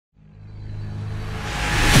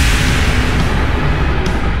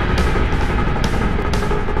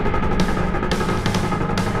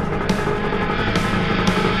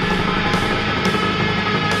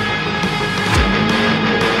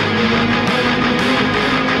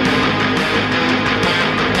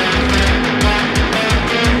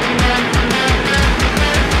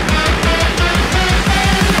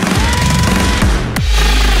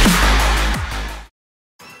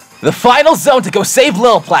The final zone to go save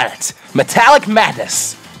Little Planet. Metallic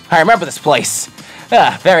Madness. I remember this place.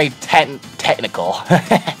 Very technical.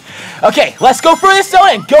 Okay, let's go through this zone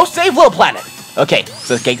and go save Little Planet. Okay,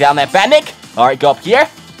 so let's get down that Batnik. Alright, go up here.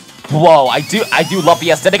 Whoa, I do love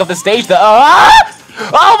the aesthetic of the stage.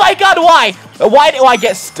 Oh my god, why? Why do I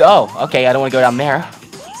get oh, okay, I don't want to go down there.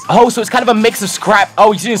 Oh, so it's kind of a mix of scrap.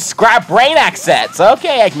 Oh, he's using scrap brain accents.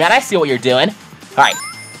 Okay, Eggman, I see what you're doing. Alright,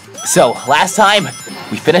 so last time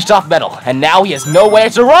we finished off Metal, and now he has nowhere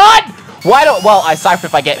to run! Why don't, well, aside from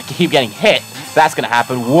if I keep getting hit, that's gonna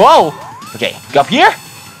happen. Whoa! Okay, go up here.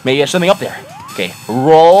 Maybe there's something up there. Okay,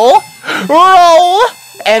 roll, roll,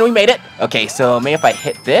 and we made it. Okay, so maybe if I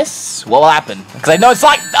hit this, what will happen? Because I know it's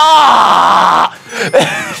like,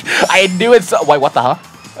 I knew it's, wait, what the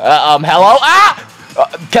hello?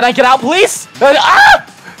 Can I get out, please?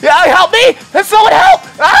 Yeah, help me! Someone help!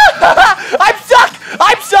 I'm stuck!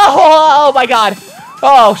 I'm stuck! Oh my god!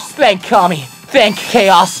 Oh, thank Kami. Thank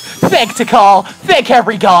Chaos. Thank Tikal. Thank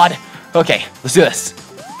every god. Okay, let's do this.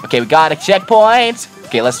 Okay, we got a checkpoint.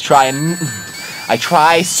 Okay, let's try and... I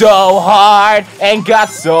try so hard and got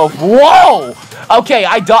so... Whoa! Okay,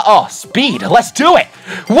 oh, speed. Let's do it.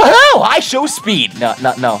 Whoa! I show speed. No,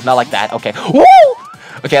 not like that. Okay. Woo!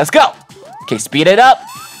 Okay, let's go. Okay, speed it up.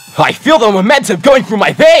 I feel the momentum going through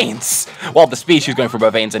my veins! Well, the speed she's going through my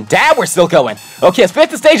veins, and damn, we're still going. Okay, let's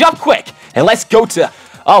finish the stage up quick, and let's go to...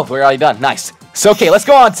 Oh, we're already done. Nice. So, okay, let's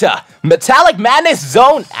go on to Metallic Madness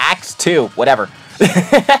Zone Act 2. Whatever.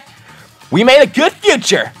 We made a good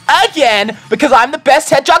future. Again, because I'm the best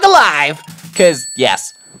hedgehog alive. Because,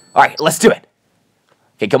 yes. Alright, let's do it.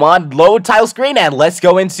 Okay, come on, load title screen, and let's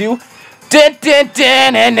go into... Dun, dun,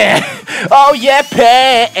 dun, dun, dun. Oh, yeah,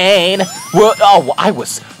 pain. Well, oh,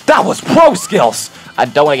 that was pro skills. I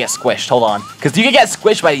don't want to get squished. Hold on. Because you can get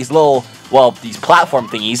squished by these little, well, these platform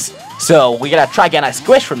thingies. So we gotta try getting a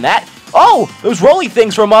squish from that. Oh, those rolly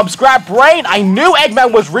things from Scrap Brain. I knew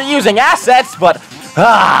Eggman was reusing assets, but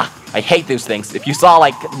I hate those things. If you saw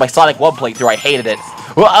like my Sonic 1 playthrough, I hated it.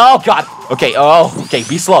 Well, oh god. Okay. Oh, okay.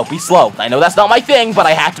 Be slow. Be slow. I know that's not my thing, but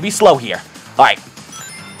I have to be slow here. All right.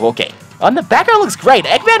 Okay. On the background looks great.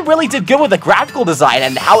 Eggman really did good with the graphical design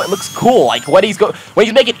and how it looks cool. Like when he's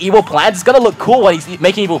making evil plans, it's gonna look cool when he's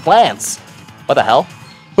making evil plans. What the hell?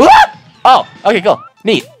 Oh, okay, cool.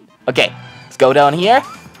 Neat. Okay, let's go down here.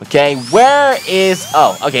 Okay, where is...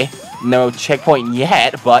 Oh, okay. No checkpoint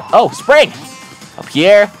yet, but... Oh, spring! Up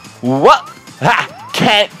here. What? Ha!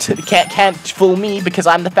 Can't fool me because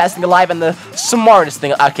I'm the fastest thing alive and the smartest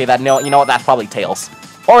thing... Okay, you know what? That's probably Tails.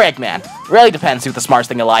 Or Eggman. Really depends who's the smartest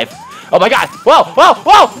thing alive. Oh my god! Whoa! Whoa!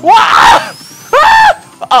 Whoa! Whoa!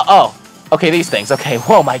 Ah! Oh. Okay, these things. Okay.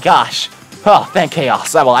 Whoa, my gosh. Oh, thank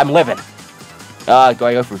Chaos. Well, I'm living. Do I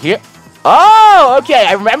go through here? Oh, okay.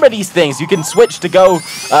 I remember these things. You can switch to go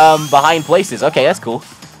behind places. Okay, that's cool.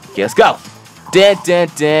 Okay, let's go. Can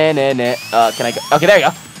I go? Okay, there you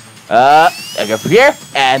go. I go through here,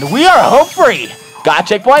 and we are home free. Got a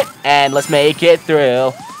checkpoint, and let's make it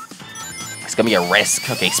through. It's gonna be a risk.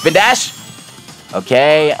 Okay, spin dash.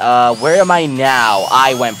 Okay, where am I now?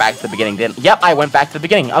 I went back to the beginning, didn't... Yep, I went back to the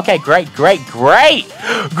beginning. Okay, great.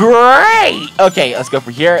 Okay, let's go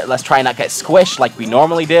for here. Let's try not get squished like we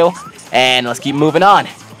normally do. And let's keep moving on.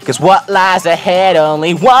 Because what lies ahead,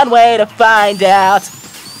 only one way to find out.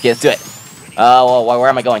 Okay, let's do it. Well, where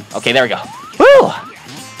am I going? Okay, there we go. Woo!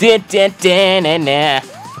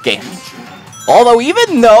 Okay. Although,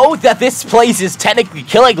 even though that this place is technically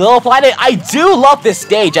killing Little Planet, I do love this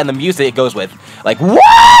stage and the music it goes with. Like,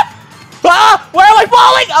 what? Ah! Where am I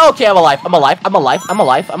falling? Okay, I'm alive.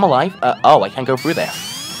 Oh, I can't go through there.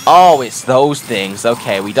 Oh, it's those things.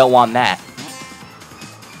 Okay, we don't want that.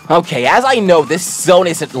 Okay, as I know, this zone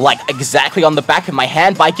isn't, like, exactly on the back of my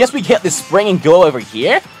hand, but I guess we hit this spring and go over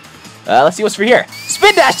here. Let's see what's for here.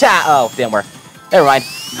 Spin dash chat! Oh, didn't work. Never mind.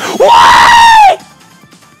 What?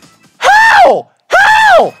 How?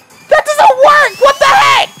 That doesn't work! What the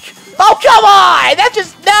heck? Oh, come on! That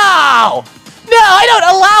just... No! No, I don't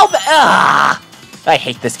allow that! I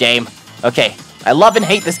hate this game. Okay, I love and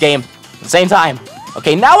hate this game at the same time.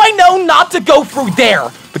 Okay, now I know not to go through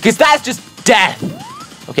there, because that's just death.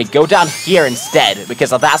 Okay, go down here instead,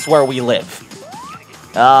 because that's where we live.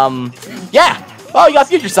 Yeah. Oh, you got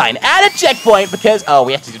future sign. Add a checkpoint, because... Oh,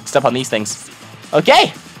 we have to do stuff on these things.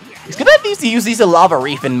 Okay. He's gonna use these in Lava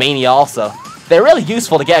Reef and Mania also. They're really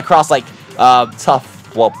useful to get across, like, tough...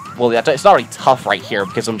 Well, it's not really tough right here,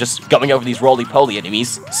 because I'm just going over these roly-poly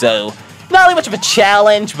enemies. So, not really much of a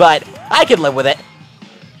challenge, but I can live with it.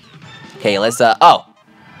 Okay, let's, oh.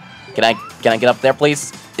 Can I get up there,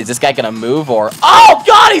 please? Is this guy gonna move, or... Oh,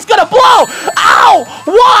 God, he's gonna blow! Ow!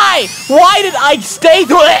 Why? Why did I stay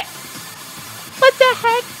through it? What the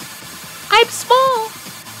heck? I'm small.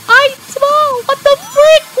 I'm small. What the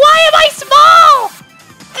frick? Why am I small?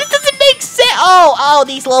 This doesn't make sense. Oh,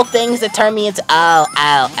 these little things that turn me into. Oh.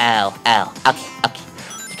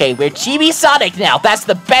 Okay, we're Chibi Sonic now. That's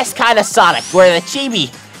the best kind of Sonic. We're the Chibi.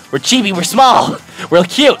 We're Chibi. We're small. We're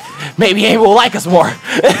cute. Maybe Amy will like us more.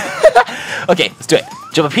 Okay, let's do it.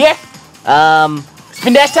 Jump up here.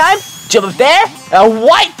 Spin dash time. Jump up there.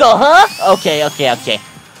 What the, huh? Okay.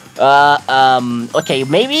 Okay,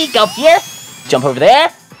 maybe go up here. Jump over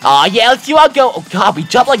there. Oh, yeah, let's see how I'll go. Oh, God, we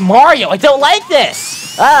jump like Mario. I don't like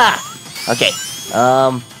this. Okay.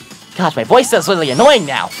 Gosh, my voice is really annoying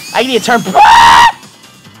now. I need to turn.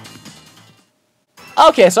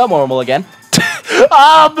 Okay, so I'm normal again.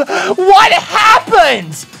 What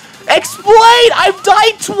happened? Explain! I've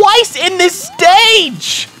died twice in this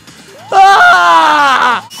stage!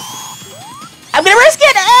 I'm gonna risk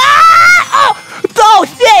it!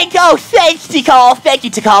 Thanks, Tikal. Thank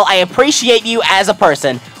you, Tikal. I appreciate you as a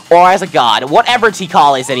person. Or as a god. Whatever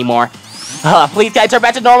Tikal is anymore. Please, can I turn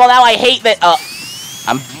back to normal now? I hate that,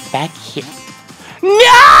 I'm back here.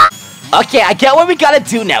 No! Okay, I get what we gotta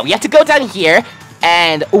do now. We have to go down here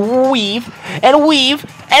and weave, and weave,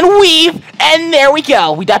 and weave, and there we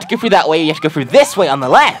go. We don't have to go through that way. You have to go through this way on the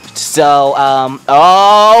left. So,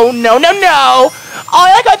 oh, no. Oh,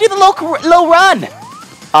 I gotta do the little run.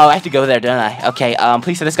 Oh, I have to go there, don't I? Okay,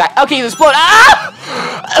 please say this guy. Okay, he's explode. Ah!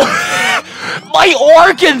 My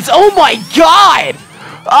organs! Oh my god!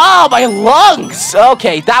 Oh, my lungs!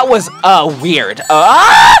 Okay, that was, weird.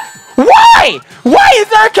 Why? Why is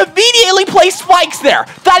there conveniently placed spikes there?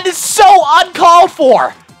 That is so uncalled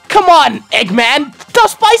for! Come on, Eggman!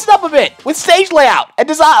 Spice it up a bit with stage layout and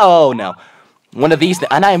design. Oh, no. One of these,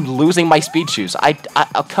 and I am losing my speed shoes.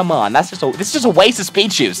 Oh, come on. This is just a waste of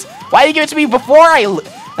speed shoes. Why did you give it to me before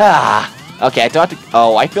okay, I don't have to.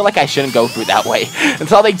 Oh, I feel like I shouldn't go through that way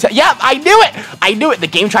until they. Yeah, I knew it. I knew it. The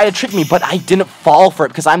game tried to trick me, but I didn't fall for it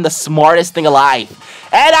because I'm the smartest thing alive,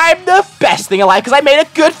 and I'm the best thing alive because I made a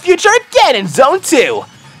good future again in Zone 2,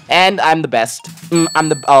 and I'm the best.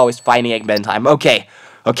 Oh, it's fighting Eggman time. Okay,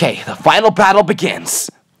 the final battle begins.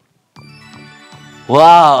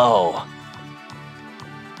 Whoa.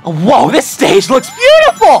 Whoa, this stage looks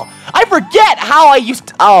beautiful! I forget how I used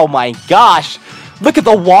to. Oh my gosh. Look at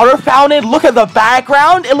the water fountain. Look at the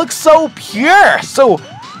background. It looks so pure. So.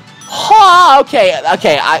 Okay.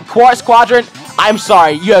 Quartz Quadrant. I'm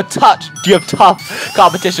sorry. You have tough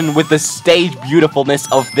competition with the stage beautiful's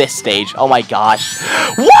of this stage. Oh my gosh.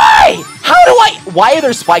 Why? Why are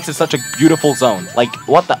there spikes in such a beautiful zone? Like,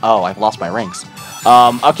 what the? Oh, I've lost my rings.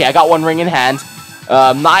 Okay, I got one ring in hand.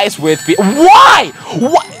 Nice with. Why?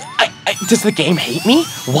 What? Does the game hate me?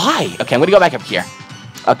 Why? Okay, I'm gonna go back up here.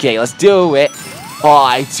 Okay, let's do it. Oh,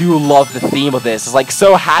 I do love the theme of this. It's like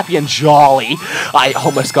so happy and jolly. I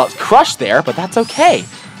almost got crushed there, but that's okay.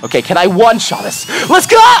 Okay, can I one-shot this? Let's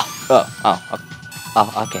go!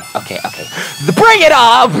 Okay. Bring it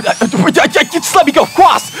on! Just let me go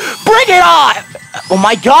across! Bring it on! Oh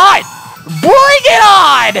my god! Bring it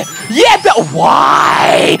on! Yeah,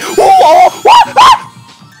 why?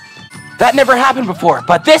 That never happened before,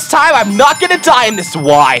 but this time I'm not gonna die in this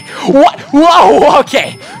Y. What? Whoa,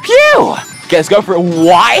 okay. Phew! Okay, let's go for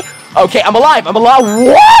Y. Okay, I'm alive.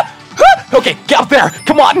 What? Okay, get up there.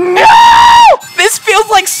 Come on. No! This feels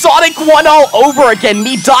like Sonic 1 all over again.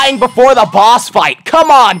 Me dying before the boss fight.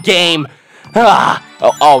 Come on, game.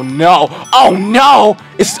 Oh no.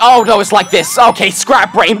 It's like this. Okay,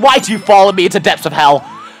 Scrap Brain, why do you follow me into depths of hell?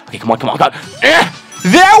 Okay, come on.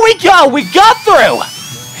 There we go. We got through.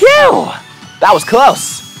 Phew! That was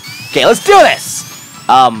close. Okay, let's do this.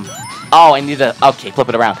 Oh, I need to. Okay, flip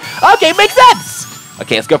it around. Okay, makes sense.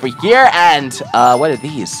 Okay, let's go for here and what are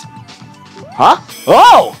these? Huh?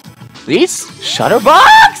 Oh, these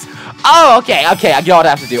shutterbugs. Oh, okay. I know what I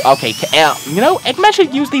have to do. Okay, you know, Eggman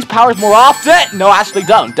should use these powers more often. No, actually,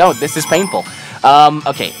 don't. This is painful.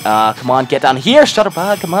 Okay. Come on, get down here,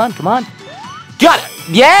 shutterbug. Come on. Got it.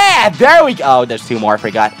 Yeah, there we go. Oh, there's two more. I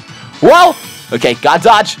forgot. Whoa. Okay, gotta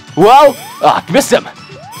dodge. Whoa! Oh, missed him.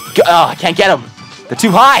 I can't get him. They're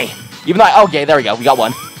too high. Even though okay, there we go. We got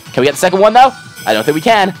one. Can we get the second one though? I don't think we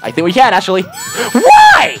can. I think we can actually.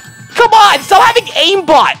 Why? Come on! Stop having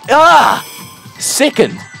aimbot.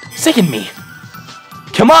 Sicken me.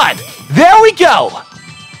 Come on. There we go.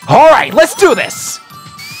 All right, let's do this.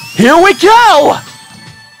 Here we go.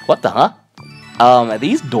 What the? Are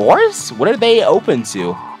these doors? What are they open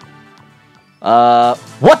to?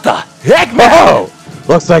 What the heck, man? Oh,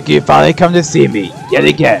 looks like you finally come to see me yet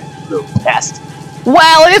again, little pest.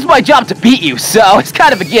 Well, it is my job to beat you, so it's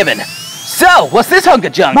kind of a given. So, what's this hunk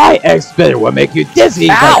of junk? My egg spinner will make you dizzy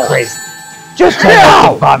like crazy. Just try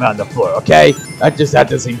not to vomit on the floor, okay? That just had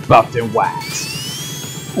this thing buffed and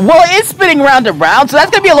waxed. Well, it's spinning round and round, so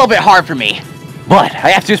that's gonna be a little bit hard for me. But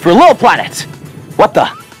I have to use for Little Planet. What the?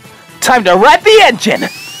 Time to rev the engine!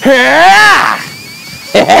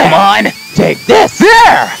 Come on! Take this!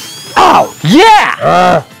 There! Ow!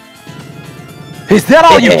 Yeah! Is that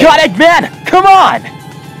all you got, Eggman? Come on!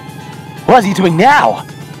 What is he doing now?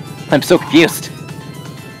 I'm so confused.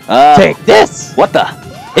 Take this! What the?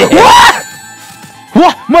 What?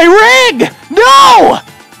 What? My ring! No!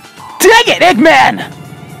 Dang it, Eggman!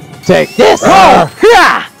 Take this!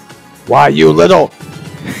 Yeah! Why, you little...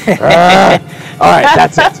 Alright,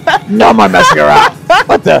 that's it. No more messing around.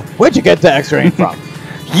 What the? Where'd you get the extra ring from?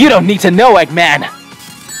 You don't need to know, Eggman.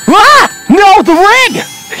 Ah! No, the ring!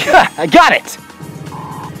 I got it.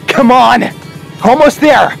 Come on. Almost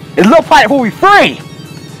there. And Little Planet will be free.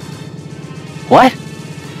 What?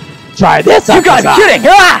 Try this. You gotta be kidding!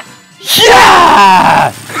 Ah!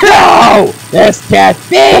 Yeah! No! This can't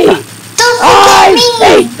be! I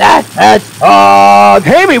hate that hedgehog!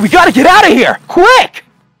 Hey, we gotta get out of here! Quick!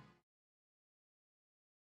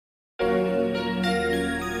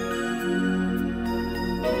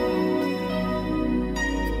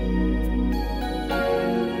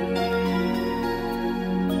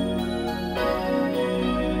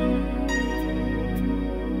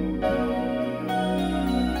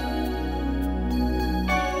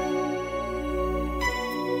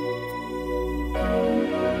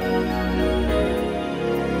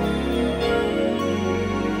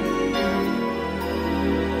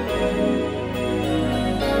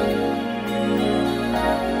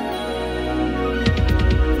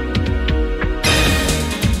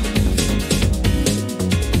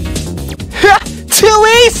 Too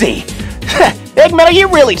easy! Eggman, are you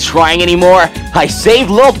really trying anymore? I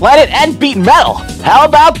saved Little Planet and beat Metal. How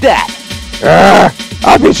about that?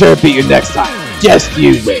 I'll be sure to beat you next time. Just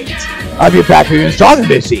you wait. I'll be back with your stronger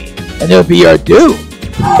machine, and it'll be your doom.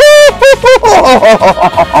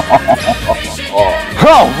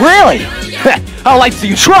 Oh, really? I'd like to see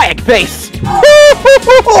you try, Eggface!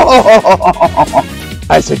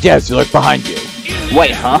 I suggest you look behind you.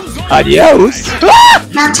 Wait, huh? Adios!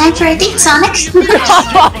 Now time for a date, Sonic.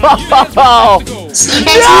 Oh! See you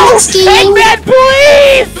guys next game. Eggman,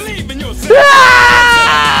 please!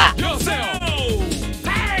 Ah!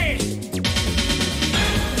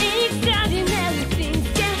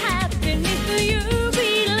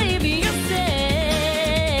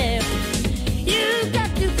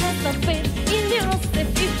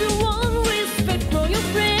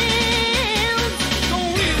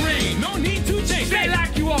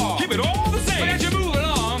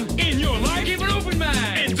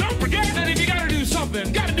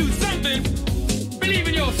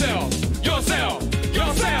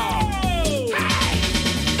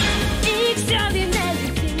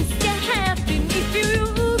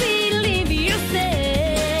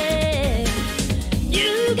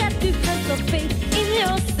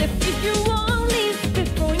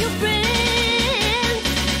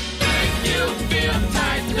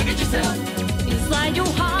 Inside your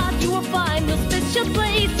heart, you will find a special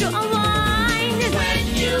place to unwind. When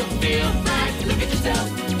you feel right, look at yourself.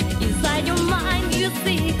 Inside your mind, you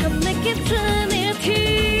see connected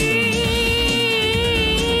eternity.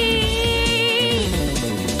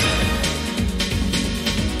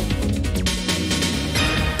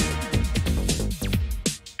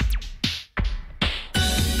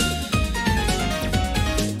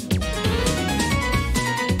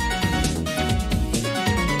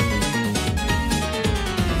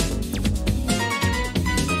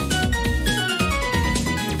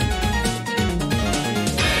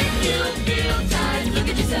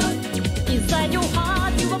 Inside your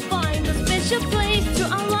heart, you will find a special place to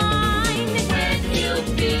unwind. When you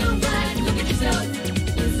feel right, look at yourself.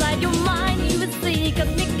 Inside your mind, you will see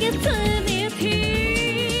connected eternity.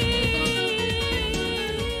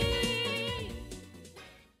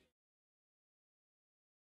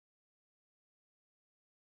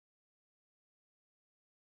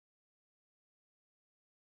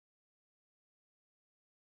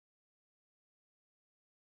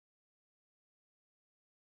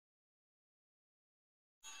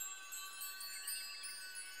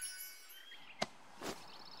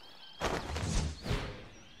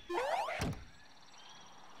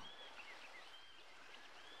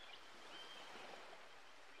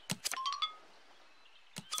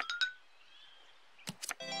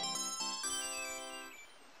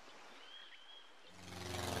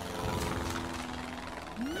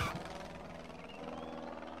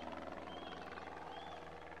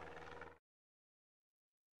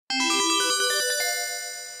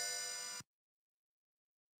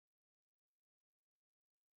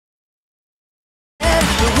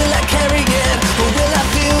 Will I